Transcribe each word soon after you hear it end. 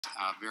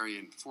very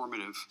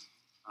informative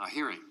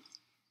hearing.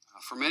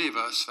 For many of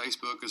us,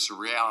 Facebook is a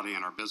reality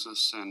in our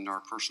business and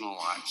our personal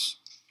lives.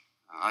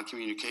 I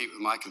communicate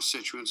with my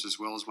constituents as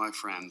well as my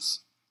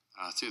friends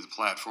through the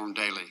platform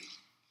daily.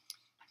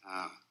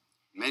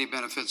 Many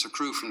benefits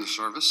accrue from the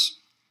service,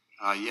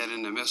 yet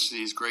in the midst of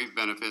these great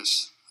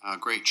benefits,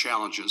 great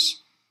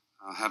challenges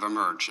have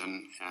emerged,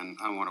 and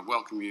I want to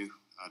welcome you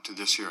to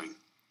this hearing.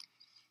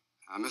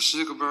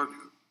 Mr. Zuckerberg,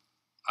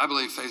 I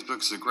believe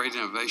Facebook is a great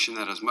innovation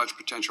that has much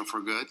potential for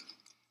good,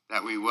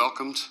 that we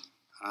welcomed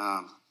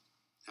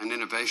an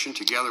innovation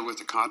together with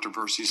the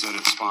controversies that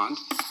it spawned.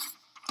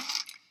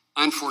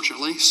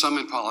 Unfortunately, some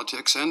in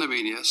politics and the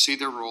media see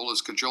their role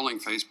as cajoling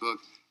Facebook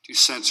to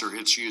censor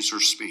its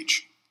users'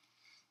 speech.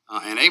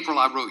 In April,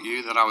 I wrote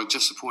you that I was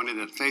disappointed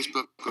that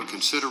Facebook would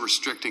consider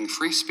restricting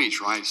free speech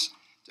rights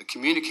to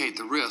communicate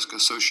the risk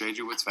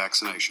associated with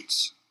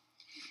vaccinations.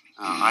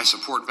 I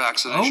support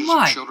vaccinations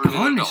for children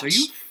and adults, are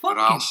you but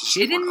I also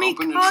support me,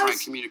 open and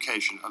frank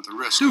communication of the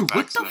risk of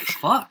vaccination. What the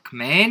fuck,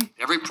 man?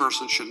 Every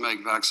person should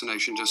make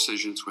vaccination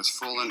decisions with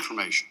full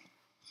information.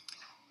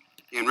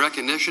 In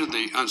recognition of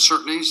the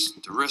uncertainties,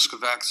 the risk of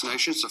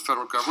vaccinations, the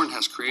federal government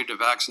has created a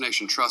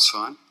vaccination trust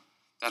fund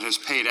that has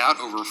paid out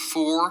over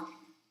 $4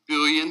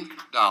 billion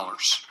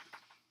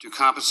to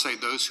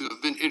compensate those who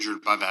have been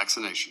injured by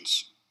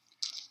vaccinations.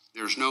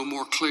 There is no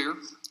more clear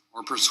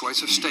or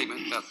persuasive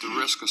statement that the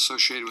risk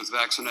associated with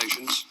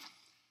vaccinations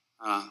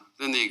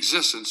than the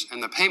existence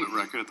and the payment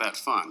record of that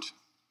fund.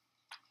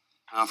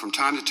 From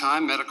time to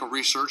time, medical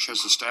research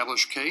has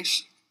established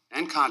case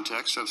and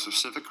context of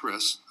specific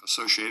risks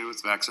associated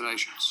with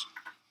vaccinations.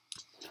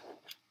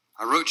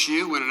 I wrote to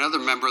you when another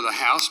member of the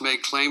House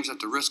made claims that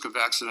the risk of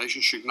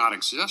vaccination should not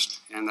exist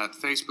and that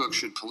Facebook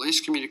should police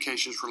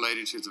communications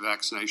related to the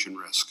vaccination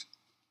risk.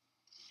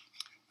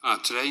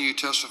 Today you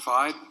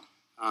testified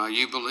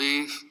you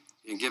believe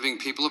in giving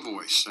people a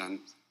voice, and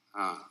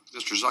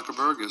Mr.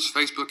 Zuckerberg, is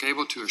Facebook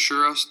able to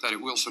assure us that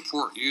it will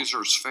support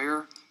users'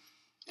 fair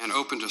and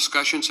open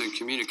discussions and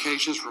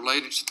communications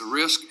related to the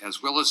risk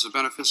as well as the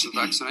benefits of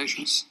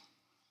vaccinations?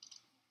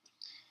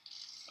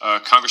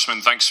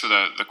 Congressman, thanks for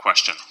the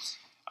question.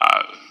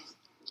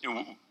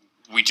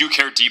 We do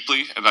care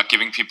deeply about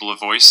giving people a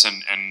voice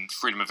and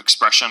freedom of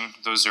expression.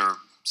 Those are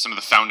some of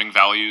the founding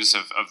values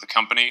of the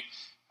company.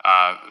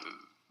 At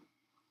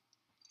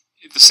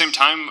the same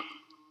time,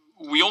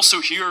 we also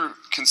hear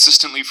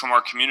consistently from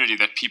our community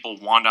that people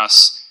want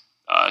us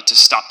to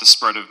stop the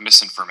spread of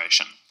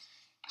misinformation.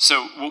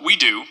 So what we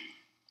do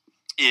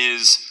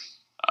is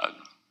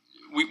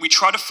we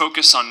try to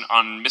focus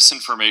on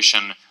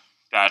misinformation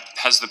that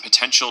has the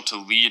potential to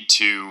lead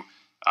to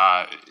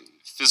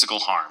physical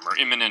harm or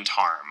imminent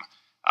harm.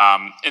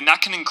 And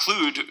that can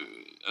include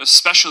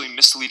especially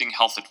misleading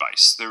health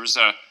advice. There was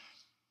a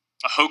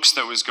hoax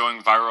that was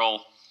going viral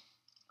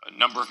a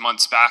number of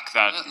months back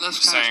that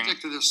Let's kind of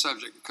stick to this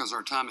subject because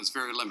our time is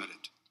very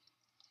limited.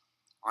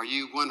 Are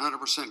you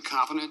 100%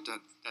 confident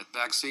that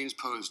vaccines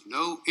pose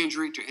no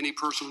injury to any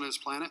person on this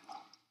planet?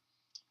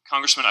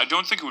 Congressman, I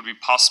don't think it would be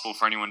possible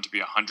for anyone to be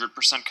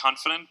 100%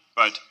 confident,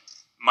 but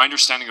my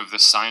understanding of the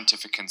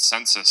scientific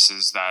consensus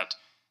is that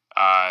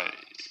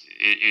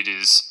it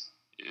is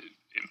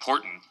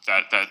important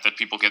that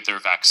people get their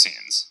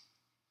vaccines.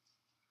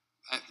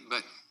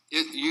 But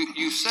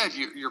you said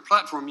your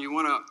platform, you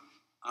want to,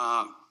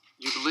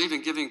 you believe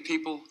in giving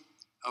people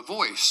a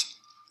voice.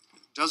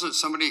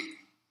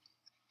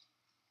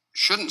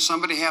 Shouldn't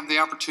somebody have the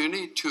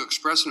opportunity to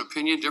express an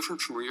opinion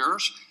different from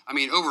yours? I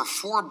mean, over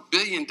 $4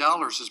 billion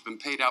has been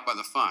paid out by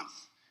the fund.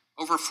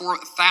 Over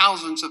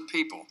thousands of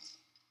people.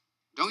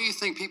 Don't you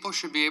think people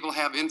should be able to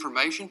have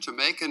information to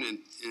make an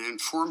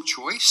informed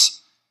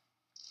choice?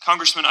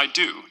 Congressman, I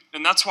do.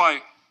 And that's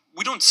why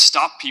we don't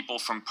stop people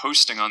from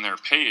posting on their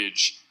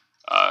page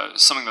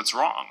something that's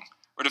wrong.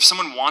 But if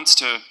someone wants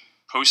to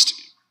post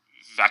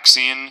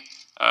vaccine,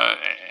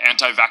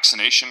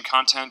 anti-vaccination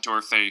content, or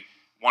if they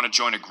want to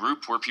join a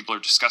group where people are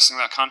discussing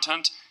that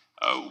content,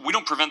 we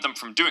don't prevent them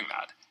from doing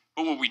that.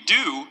 But what we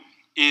do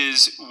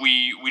is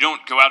we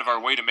don't go out of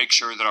our way to make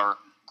sure that our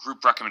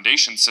group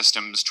recommendation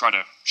systems try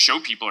to show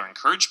people or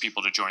encourage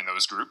people to join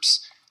those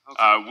groups.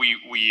 Okay.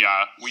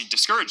 We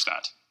discourage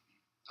that.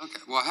 Okay.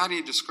 Well, how do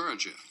you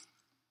discourage it?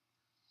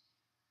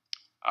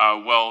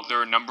 Well, there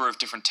are a number of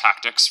different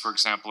tactics. For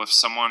example, if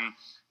someone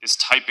is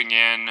typing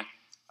in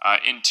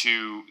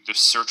into the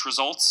search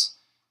results,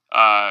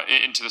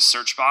 into the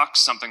search box,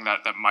 something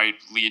that might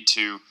lead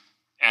to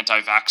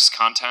anti-vax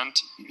content,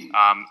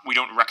 we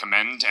don't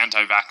recommend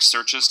anti-vax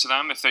searches to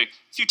them. If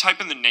you type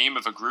in the name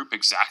of a group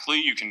exactly,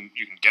 you can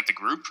get the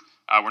group.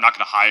 We're not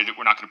going to hide it.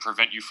 We're not going to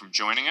prevent you from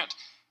joining it.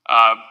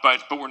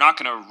 But we're not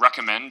going to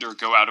recommend or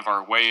go out of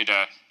our way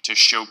to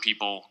show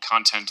people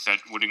content that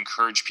would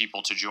encourage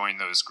people to join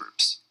those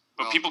groups.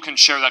 But people can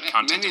share that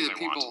content if they want. Many of the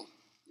people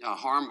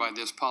harmed by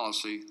this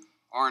policy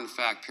are in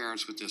fact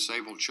parents with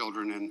disabled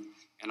children,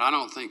 and I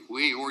don't think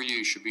we or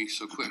you should be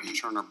so quick to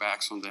turn our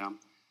backs on them.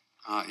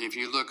 If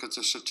you look at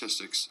the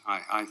statistics,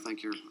 I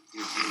think you're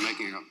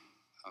making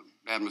a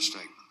bad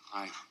mistake.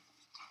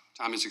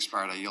 Time has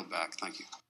expired. I yield back. Thank you.